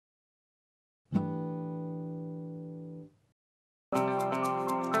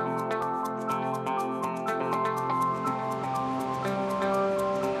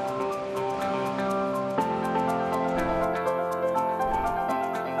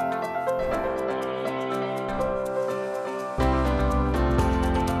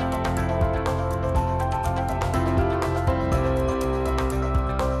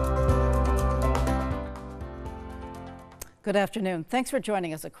Good afternoon. Thanks for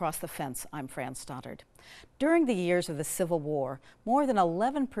joining us across the fence. I'm Fran Stoddard. During the years of the Civil War, more than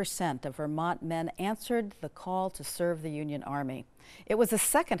 11% of Vermont men answered the call to serve the Union Army. It was the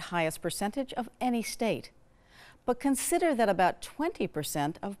second highest percentage of any state. But consider that about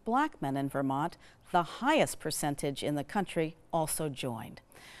 20% of black men in Vermont, the highest percentage in the country, also joined.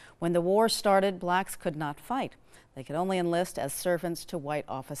 When the war started, blacks could not fight. They could only enlist as servants to white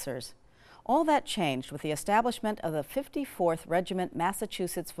officers. All that changed with the establishment of the 54th Regiment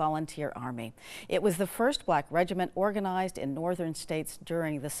Massachusetts Volunteer Army. It was the first black regiment organized in northern states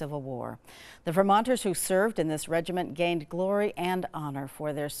during the Civil War. The Vermonters who served in this regiment gained glory and honor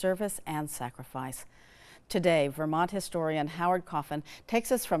for their service and sacrifice. Today, Vermont historian Howard Coffin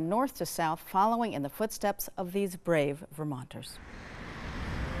takes us from north to south, following in the footsteps of these brave Vermonters.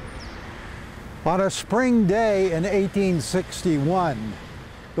 On a spring day in 1861,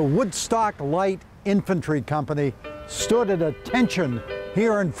 the Woodstock Light Infantry Company stood at attention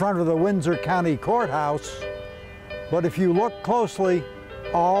here in front of the Windsor County Courthouse. But if you look closely,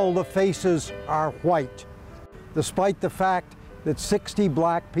 all the faces are white, despite the fact that 60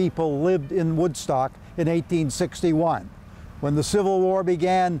 black people lived in Woodstock in 1861. When the Civil War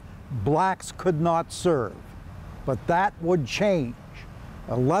began, blacks could not serve. But that would change.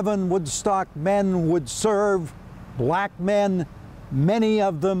 11 Woodstock men would serve, black men, many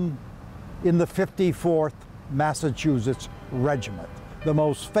of them in the 54th Massachusetts Regiment, the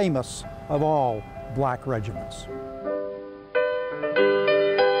most famous of all black regiments.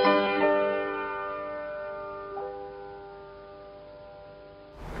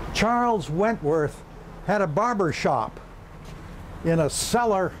 Charles Wentworth had a barber shop in a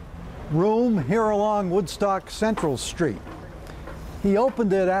cellar room here along Woodstock Central Street. He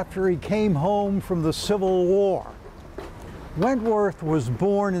opened it after he came home from the Civil War. Wentworth was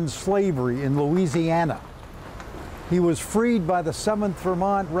born in slavery in Louisiana. He was freed by the 7th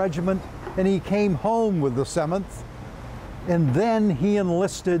Vermont Regiment, and he came home with the 7th, and then he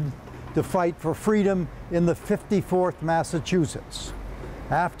enlisted to fight for freedom in the 54th Massachusetts.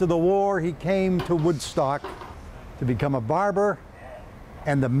 After the war, he came to Woodstock to become a barber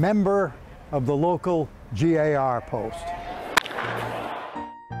and a member of the local GAR post.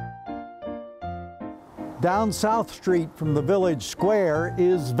 Down South Street from the village square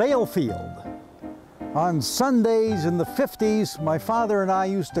is Valefield. On Sundays in the 50s, my father and I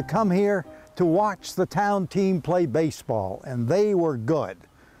used to come here to watch the town team play baseball, and they were good.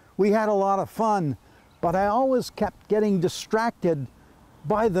 We had a lot of fun, but I always kept getting distracted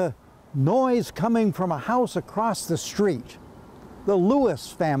by the noise coming from a house across the street, the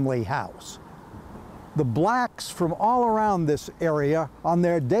Lewis family house. The blacks from all around this area on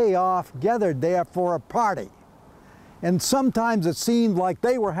their day off gathered there for a party. And sometimes it seemed like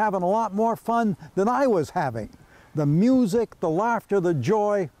they were having a lot more fun than I was having. The music, the laughter, the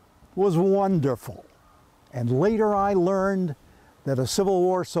joy was wonderful. And later I learned that a Civil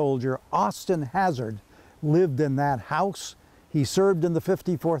War soldier, Austin Hazard, lived in that house. He served in the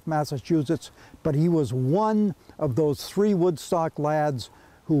 54th Massachusetts, but he was one of those 3 Woodstock lads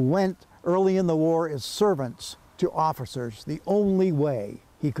who went early in the war as servants to officers, the only way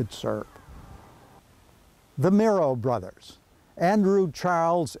he could serve. The Miro brothers, Andrew,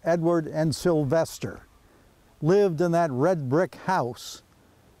 Charles, Edward, and Sylvester, lived in that red brick house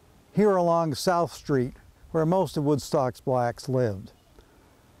here along South Street where most of Woodstock's blacks lived.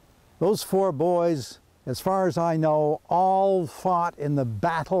 Those 4 boys, as far as I know, all fought in the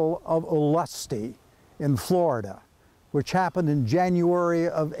Battle of Olustee in Florida, which happened in January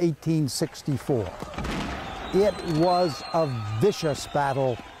of 1864. It was a vicious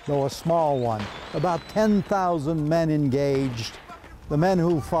battle, though a small one. About 10,000 men engaged. The men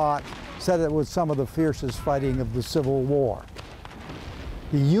who fought said it was some of the fiercest fighting of the Civil War.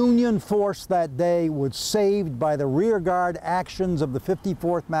 The Union force that day was saved by the rearguard actions of the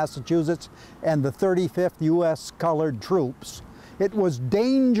 54th Massachusetts and the 35th U.S. Colored Troops. It was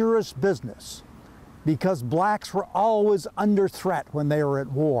dangerous business, because blacks were always under threat when they were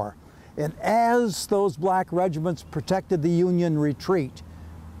at war. And as those black regiments protected the Union retreat,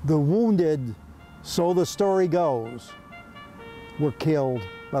 the wounded, so the story goes, were killed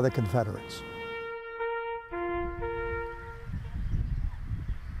by the Confederates.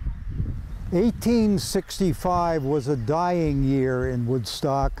 "1865 was a dying year in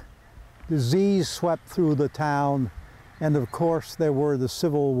Woodstock. Disease swept through the town, and of course there were the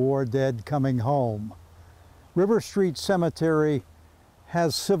Civil War dead coming home. River Street Cemetery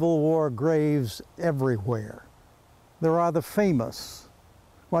has Civil War graves everywhere. There are the famous,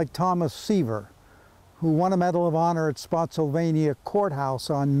 like Thomas Seaver, who won a Medal of Honor at Spotsylvania Courthouse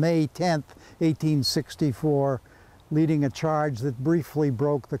on May 10th, 1864, leading a charge that briefly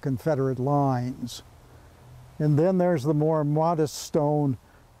broke the Confederate lines. And then there's the more modest stone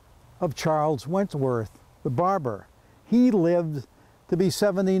of Charles Wentworth, the barber. He lived to be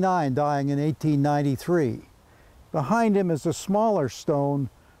 79, dying in 1893. Behind him is a smaller stone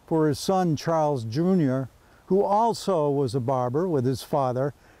for his son, Charles Jr., who also was a barber with his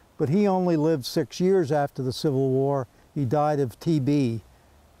father, but he only lived 6 years after the Civil War. He died of TB,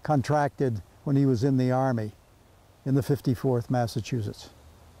 contracted when he was in the Army in the 54th Massachusetts.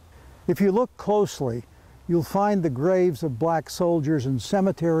 If you look closely, you'll find the graves of black soldiers in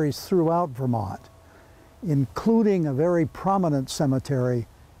cemeteries throughout Vermont, including a very prominent cemetery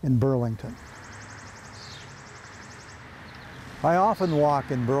in Burlington. I often walk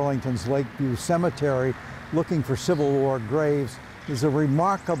in Burlington's Lakeview Cemetery looking for Civil War graves. There's a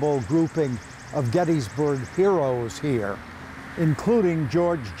remarkable grouping of Gettysburg heroes here, including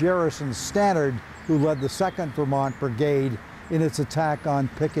George Garrison Stannard, who led the 2nd Vermont Brigade in its attack on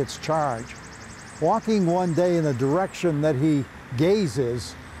Pickett's charge. Walking one day in the direction that he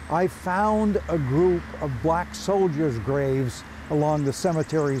gazes, I found a group of black soldiers' graves along the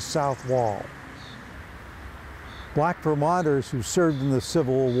cemetery's south wall. Black Vermonters who served in the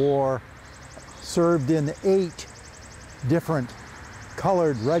Civil War served in 8 different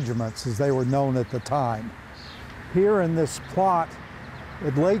colored regiments, as they were known at the time. Here in this plot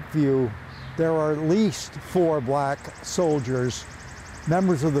at Lakeview, there are at least 4 black soldiers,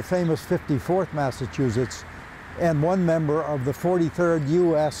 members of the famous 54th Massachusetts, and 1 member of the 43rd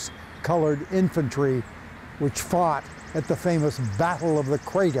U.S. Colored Infantry, which fought at the famous Battle of the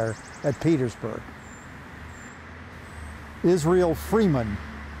Crater at Petersburg. Israel Freeman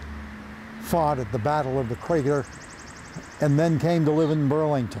fought at the Battle of the Crater and then came to live in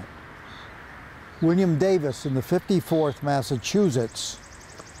Burlington. William Davis in the 54th Massachusetts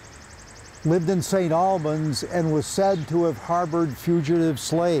lived in St. Albans and was said to have harbored fugitive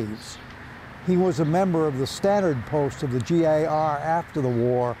slaves. He was a member of the Standard Post of the GAR after the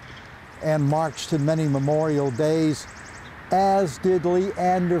war and marched in many memorial days, as did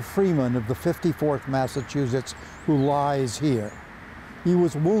Leander Freeman of the 54th Massachusetts, who lies here. He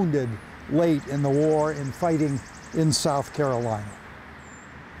was wounded late in the war in fighting in South Carolina.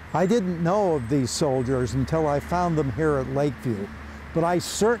 I didn't know of these soldiers until I found them here at Lakeview, but I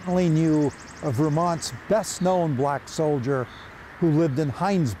certainly knew of Vermont's best-known black soldier who lived in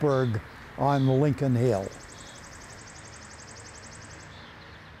Heinsberg on Lincoln Hill.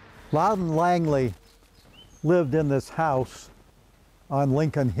 Loudon Langley lived in this house on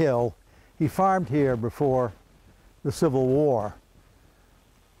Lincoln Hill. He farmed here before the Civil War.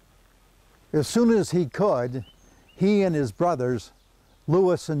 As soon as he could, he and his brothers,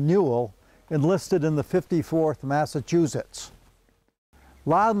 Lewis and Newell, enlisted in the 54th Massachusetts.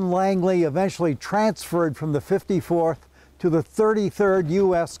 Loudon Langley eventually transferred from the 54th to the 33rd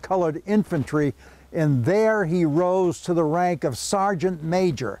U.S. Colored Infantry, and there he rose to the rank of Sergeant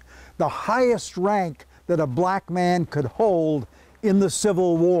Major, the highest rank that a black man could hold in the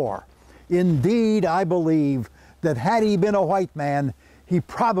Civil War. Indeed, I believe that had he been a white man, he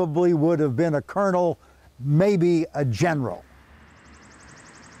probably would have been a colonel, maybe a general.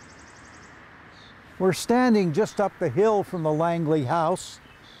 We're standing just up the hill from the Langley house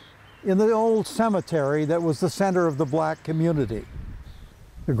in the old cemetery that was the center of the black community.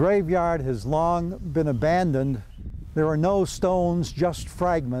 The graveyard has long been abandoned. There are no stones, just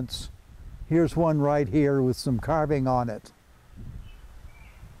fragments. Here's one right here with some carving on it.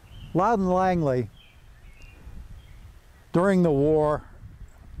 Loudon Langley, during the war,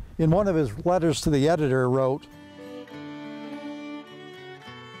 in one of his letters to the editor, wrote,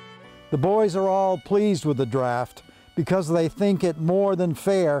 "The boys are all pleased with the draft because they think it more than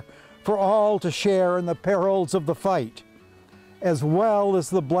fair for all to share in the perils of the fight, as well as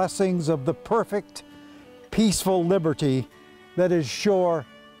the blessings of the perfect, peaceful liberty that is sure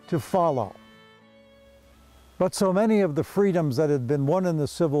to follow." But so many of the freedoms that had been won in the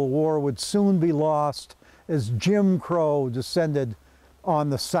Civil War would soon be lost as Jim Crow descended on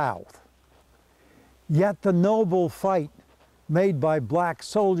the South. Yet the noble fight made by black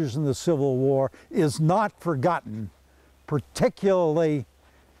soldiers in the Civil War is not forgotten, particularly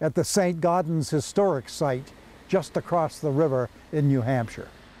at the St. Gaudens Historic Site just across the river in New Hampshire.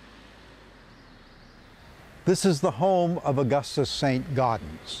 This is the home of Augustus St.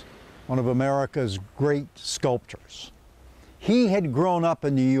 Gaudens, one of America's great sculptors. He had grown up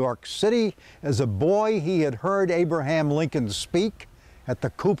in New York City. As a boy, he had heard Abraham Lincoln speak at the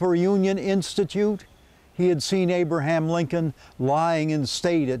Cooper Union Institute. He had seen Abraham Lincoln lying in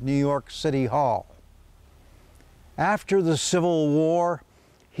state at New York City Hall. After the Civil War,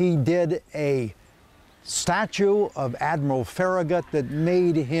 he did a statue of Admiral Farragut that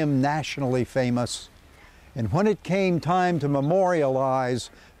made him nationally famous. And when it came time to memorialize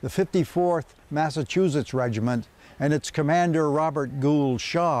the 54th Massachusetts Regiment and its commander Robert Gould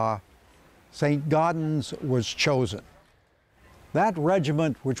Shaw, St. Gaudens was chosen. That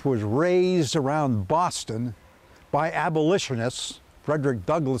regiment, which was raised around Boston by abolitionists, Frederick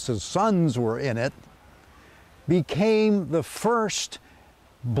Douglass's sons were in it, became the first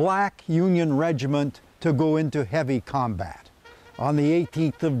black Union regiment to go into heavy combat on the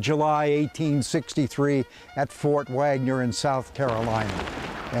 18th of July, 1863 at Fort Wagner in South Carolina.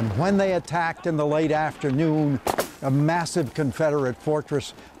 And when they attacked in the late afternoon a massive Confederate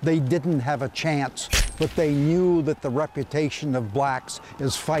fortress, they didn't have a chance, but they knew that the reputation of blacks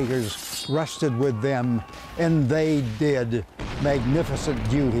as fighters rested with them, and they did magnificent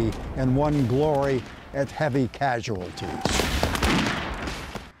duty and won glory at heavy casualties.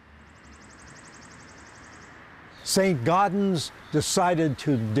 St. Gaudens decided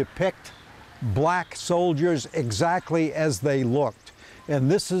to depict black soldiers exactly as they looked. And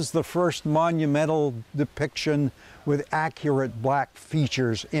this is the first monumental depiction with accurate black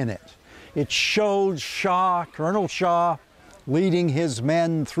features in it. It showed Shaw, Colonel Shaw, leading his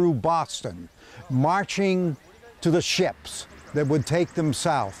men through Boston, marching to the ships that would take them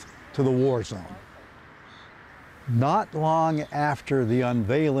south to the war zone. Not long after the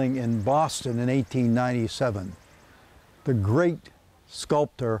unveiling in Boston in 1897, the great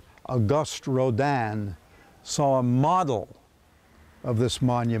sculptor Auguste Rodin saw a model of this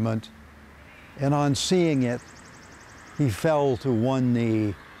monument, and on seeing it, he fell to one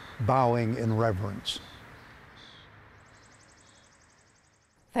knee, bowing in reverence.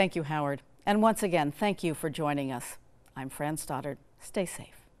 Thank you, Howard. And once again, thank you for joining us. I'm Fran Stoddard. Stay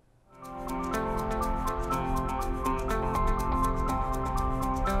safe.